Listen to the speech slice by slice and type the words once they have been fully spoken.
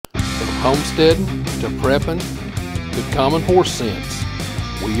homesteading to prepping to common horse sense,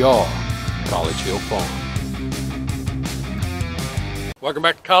 we are College Hill Farm. Welcome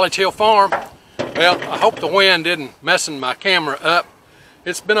back to College Hill Farm. Well, I hope the wind didn't messing my camera up.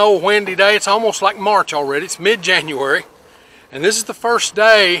 It's been an old windy day. It's almost like March already. It's mid-January, and this is the first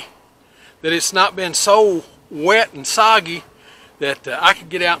day that it's not been so wet and soggy that I could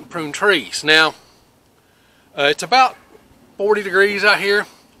get out and prune trees. Now, it's about 40 degrees out here,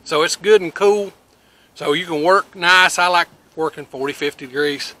 so it's good and cool. So you can work nice. I like working 40, 50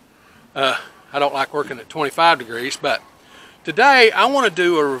 degrees. I don't like working at 25 degrees, but today I want to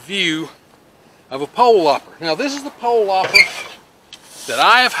do a review of a pole lopper. Now, this is the pole lopper that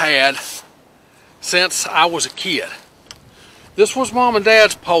I have had since I was a kid. This was Mom and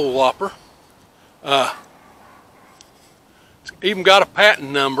Dad's pole lopper. It's even got a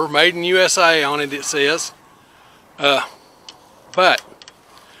patent number, made in USA on it, it says. But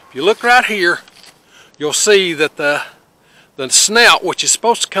if you look right here, you'll see that the snout, which is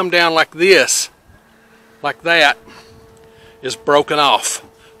supposed to come down like this, like that, is broken off.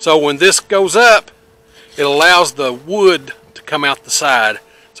 So when this goes up, it allows the wood to come out the side,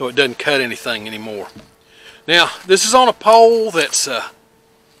 so it doesn't cut anything anymore. Now, this is on a pole that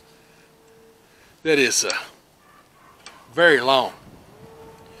is very long.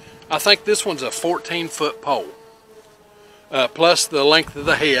 I think this one's a 14-foot pole, plus the length of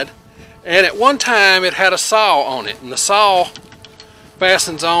the head. And at one time it had a saw on it, and the saw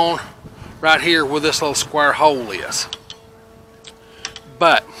fastens on right here where this little square hole is.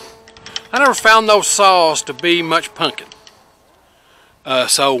 But I never found those saws to be much punkin'.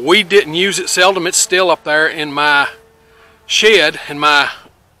 So we didn't use it seldom. It's still up there in my shed, in my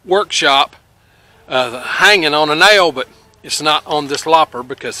workshop, hanging on a nail, but it's not on this lopper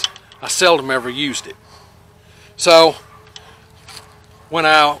because I seldom ever used it. So when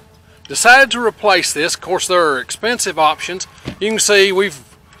I decided to replace this, of course there are expensive options. You can see we've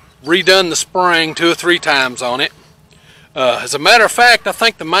redone the spring 2 or 3 times on it. As a matter of fact, I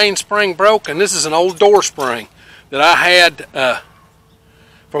think the main spring broke, and this is an old door spring that I had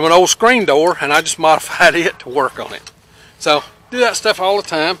from an old screen door, and I just modified it to work on it. So do that stuff all the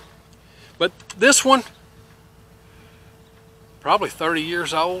time. But this one, probably 30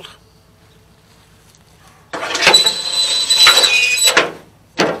 years old.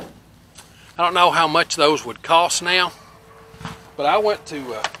 I don't know how much those would cost now, but I went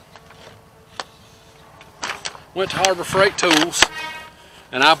to Harbor Freight Tools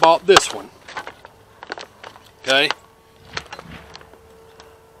and I bought this one. Okay,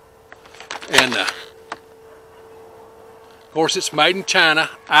 and of course it's made in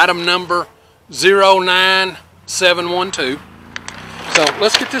China. Item number 09712. So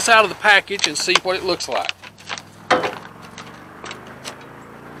let's get this out of the package and see what it looks like.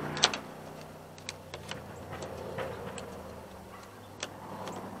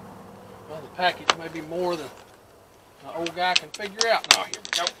 Well, the package may be more than an old guy can figure out. Now, here we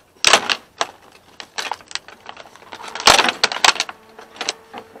go.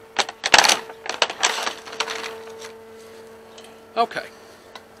 Okay,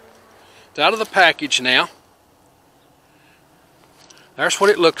 it's out of the package now. There's what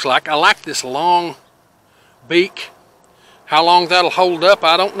it looks like. I like this long beak. How long that'll hold up,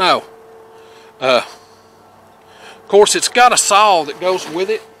 I don't know. Of course, it's got a saw that goes with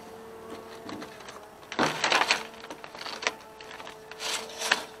it.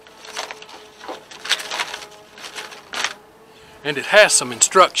 And it has some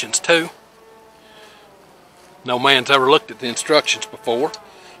instructions too. No man's ever looked at the instructions before.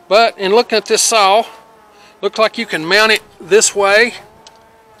 But in looking at this saw, looks like you can mount it this way,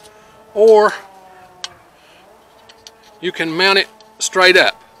 or you can mount it straight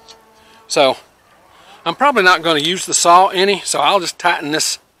up. So I'm probably not going to use the saw any, so I'll just tighten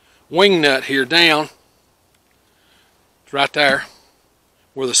this wing nut here down. It's right there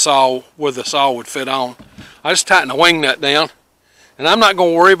where the saw would fit on. I just tighten the wing nut down, and I'm not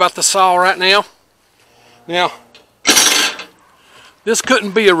going to worry about the saw right now. Now, this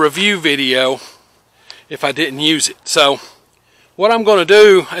couldn't be a review video if I didn't use it. So what I'm going to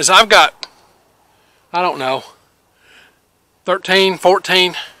do is I've got, I don't know, 13,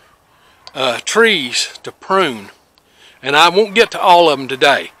 14 trees to prune, and I won't get to all of them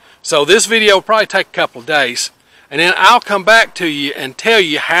today. So this video will probably take a couple of days, and then I'll come back to you and tell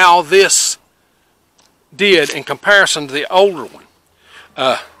you how this did in comparison to the older one.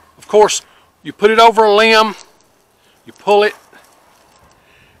 Of course, you put it over a limb, you pull it,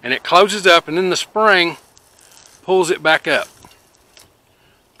 and it closes up, and then the spring pulls it back up.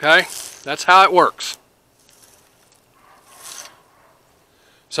 Okay, that's how it works.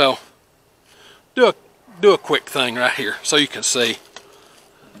 So do a quick thing right here so you can see.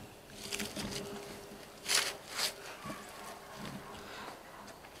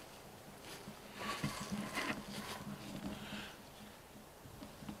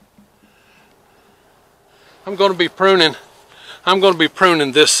 I'm going to be pruning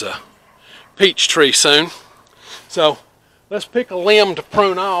this peach tree soon. So let's pick a limb to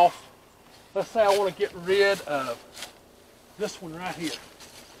prune off. Let's say I want to get rid of this one right here.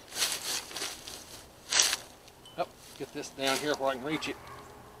 Oh, get this down here where I can reach it.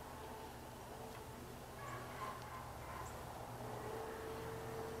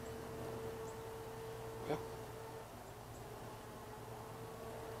 Okay.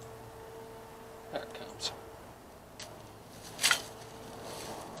 There it comes.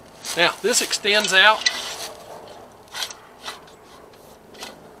 Now this extends out.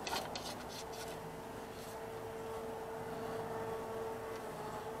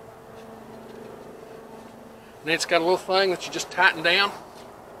 And it's got a little thing that you just tighten down.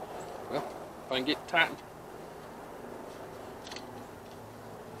 Well, if I can get it tightened.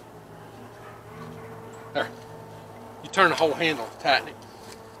 There. You turn the whole handle to tighten it.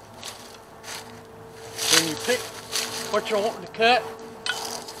 Then you pick what you're wanting to cut.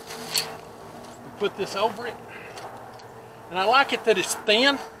 You put this over it. And I like it that it's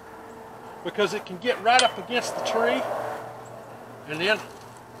thin because it can get right up against the tree. And then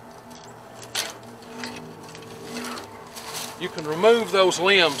you can remove those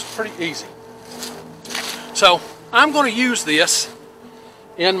limbs pretty easy. So I'm going to use this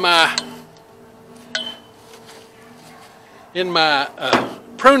in my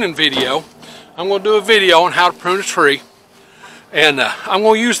pruning video. I'm going to do a video on how to prune a tree, and I'm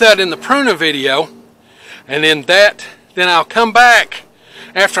going to use that in the pruning video, and then I'll come back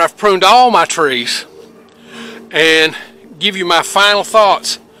after I've pruned all my trees and give you my final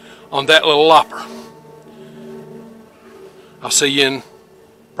thoughts on that little lopper. I'll see you in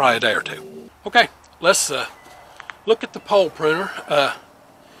probably a day or two. Okay, let's look at the pole pruner.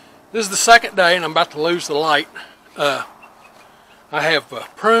 This is the second day and I'm about to lose the light. I have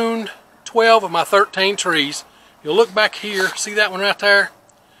pruned 12 of my 13 trees. You'll look back here, see that one right there?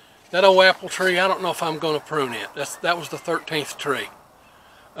 That old apple tree, I don't know if I'm going to prune it. That was the 13th tree.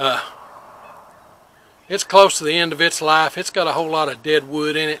 It's close to the end of its life. It's got a whole lot of dead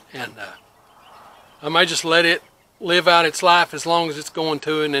wood in it, and I may just let it live out its life as long as it's going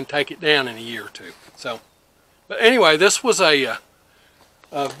to, and then take it down in a year or two. So, but anyway, this was a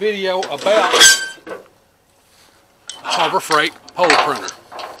video about Harbor Freight pole pruner.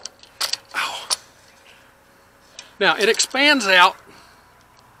 Ow. Now it expands out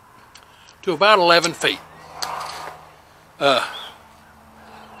to about 11 feet.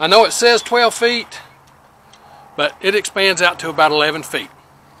 I know it says 12 feet, but it expands out to about 11 feet.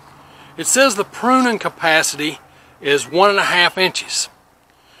 It says the pruning capacity is 1.5 inches.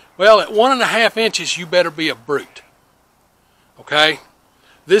 Well, at 1.5 inches, you better be a brute. Okay?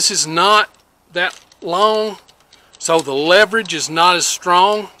 This is not that long, so the leverage is not as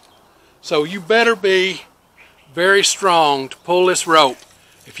strong. So you better be very strong to pull this rope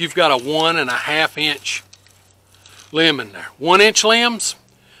if you've got a 1.5 inch limb in there. 1 inch limbs,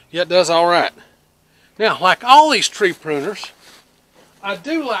 yeah, it does all right. Now, like all these tree pruners, I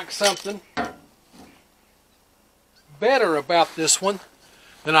do like something better about this one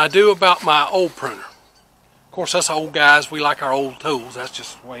than I do about my old pruner. Of course, us old guys, we like our old tools. That's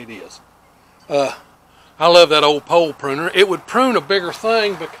just the way it is. I love that old pole pruner. It would prune a bigger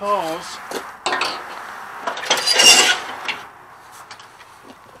thing because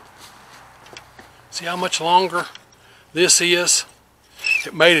see how much longer this is?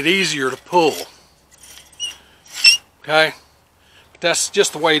 It made it easier to pull. Okay? But that's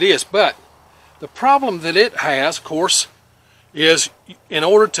just the way it is. But the problem that it has, of course, is in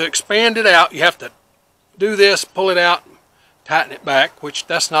order to expand it out, you have to do this, pull it out, tighten it back, which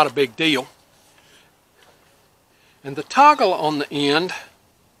that's not a big deal. And the toggle on the end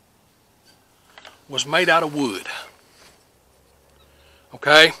was made out of wood.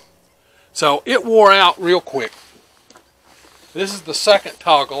 Okay? So it wore out real quick. This is the second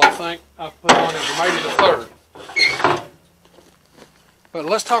toggle I think I put on it, or maybe the third. But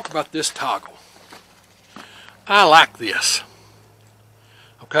let's talk about this toggle. I like this.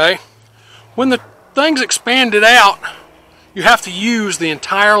 Okay? When the thing's expanded out, you have to use the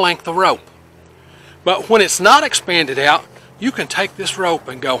entire length of rope. But when it's not expanded out, you can take this rope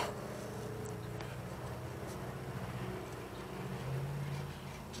and go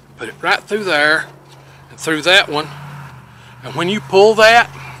put it right through there and through that one. And when you pull that,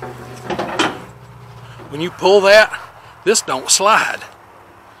 this don't slide.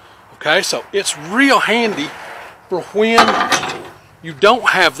 Okay, so it's real handy for when you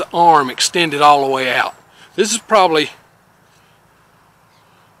don't have the arm extended all the way out. This is probably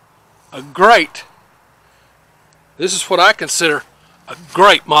this is what I consider a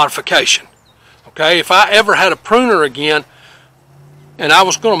great modification. Okay, if I ever had a pruner again and I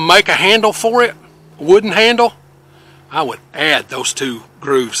was going to make a handle for it, a wooden handle, I would add those two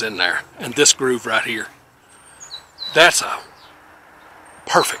grooves in there and this groove right here. That's a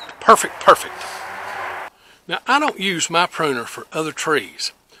perfect. Now, I don't use my pruner for other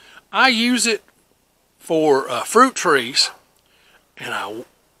trees. I use it for fruit trees, and I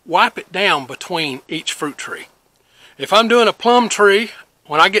wipe it down between each fruit tree. If I'm doing a plum tree,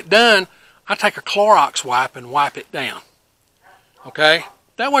 when I get done, I take a Clorox wipe and wipe it down. Okay?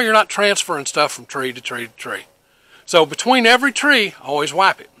 That way you're not transferring stuff from tree to tree to tree. So between every tree, always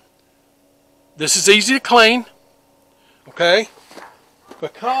wipe it. This is easy to clean. Okay?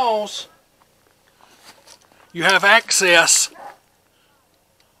 Because you have access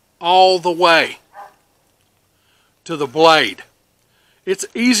all the way to the blade. It's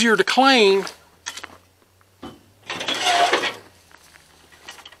easier to clean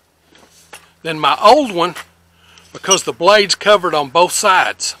than my old one because the blade's covered on both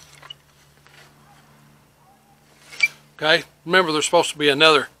sides. Okay, remember there's supposed to be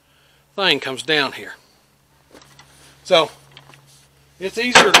another thing comes down here. So it's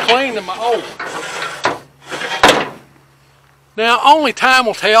easier to clean than my old one. Now only time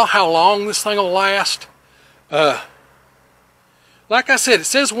will tell how long this thing will last. Like I said, it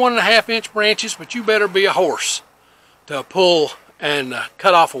says 1.5 inch branches, but you better be a horse to pull and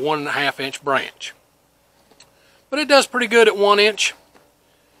cut off a 1.5 inch branch. But it does pretty good at 1 inch.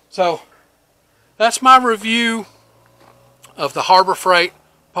 So that's my review of the Harbor Freight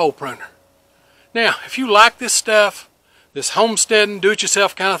pole pruner. Now, if you like this stuff, this homesteading,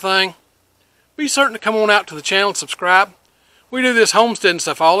 do-it-yourself kind of thing, be certain to come on out to the channel and subscribe. We do this homesteading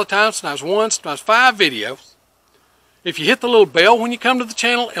stuff all the time, sometimes 1, sometimes 5 videos. If you hit the little bell when you come to the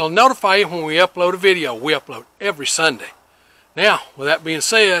channel, it'll notify you when we upload a video. We upload every Sunday. Now, with that being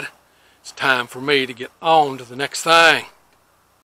said, it's time for me to get on to the next thing.